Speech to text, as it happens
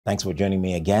Thanks for joining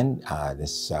me again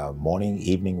this morning,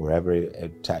 evening,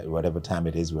 whatever time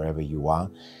it is, wherever you are.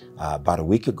 About a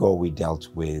week ago, we dealt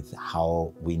with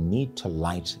how we need to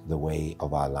light the way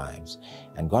of our lives.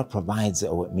 And God provides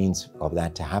a means of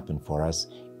that to happen for us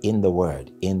in the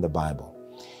Word, in the Bible.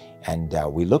 And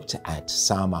we looked at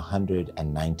Psalm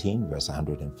 119, verse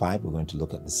 105. We're going to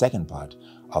look at the second part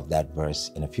of that verse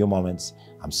in a few moments.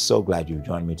 I'm so glad you've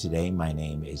joined me today. My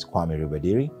name is Kwame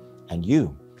Rubadiri, and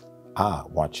you are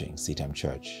watching CITAM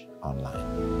Church Online.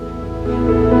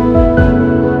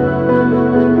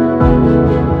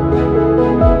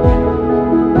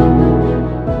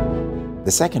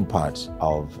 The second part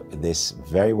of this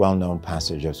very well-known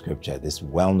passage of Scripture, this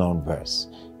well-known verse,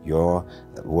 your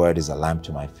word is a lamp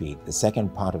to my feet. The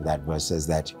second part of that verse says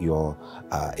that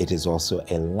it is also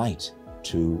a light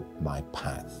to my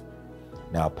path.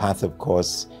 Now, path, of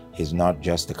course, is not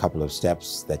just a couple of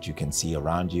steps that you can see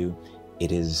around you.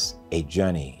 It is a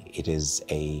journey. It is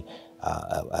a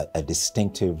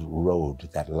distinctive road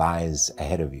that lies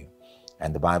ahead of you.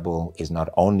 And the Bible is not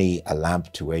only a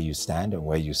lamp to where you stand and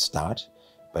where you start,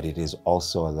 but it is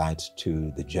also a light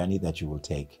to the journey that you will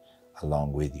take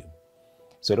along with you.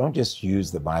 So don't just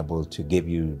use the Bible to give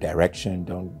you direction.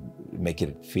 Don't make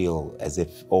it feel as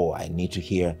if, oh, I need to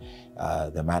hear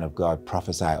the man of God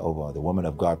prophesy over, the woman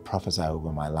of God prophesy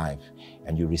over my life.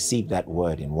 And you receive that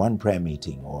word in one prayer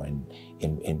meeting or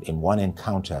in one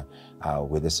encounter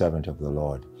with the servant of the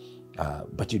Lord.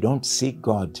 But you don't seek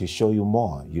God to show you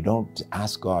more. You don't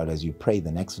ask God as you pray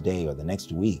the next day or the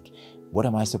next week, what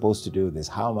am I supposed to do with this?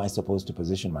 How am I supposed to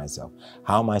position myself?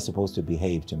 How am I supposed to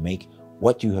behave to make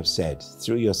what you have said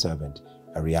through your servant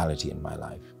a reality in my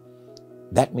life?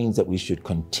 That means that we should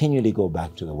continually go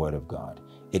back to the Word of God.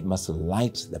 It must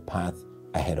light the path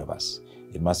ahead of us.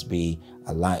 It must be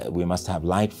a light. We must have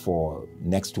light for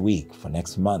next week, for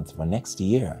next month, for next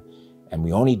year. And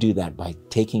we only do that by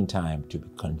taking time to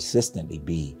consistently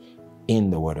be in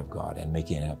the Word of God and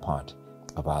making it a part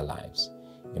of our lives.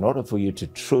 In order for you to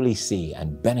truly see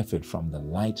and benefit from the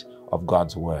light of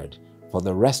God's Word for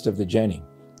the rest of the journey,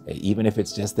 even if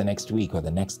it's just the next week or the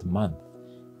next month,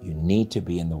 you need to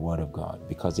be in the Word of God,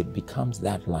 because it becomes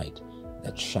that light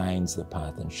that shines the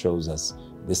path and shows us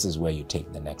this is where you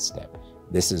take the next step.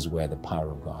 This is where the power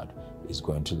of God is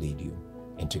going to lead you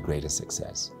into greater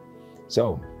success.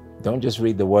 So don't just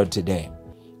read the Word today.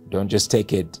 Don't just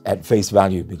take it at face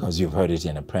value because you've heard it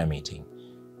in a prayer meeting.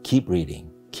 Keep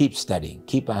reading, keep studying,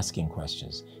 keep asking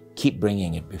questions, keep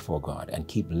bringing it before God, and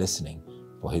keep listening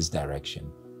for His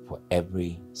direction for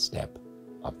every step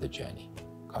of the journey.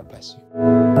 God bless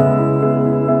you.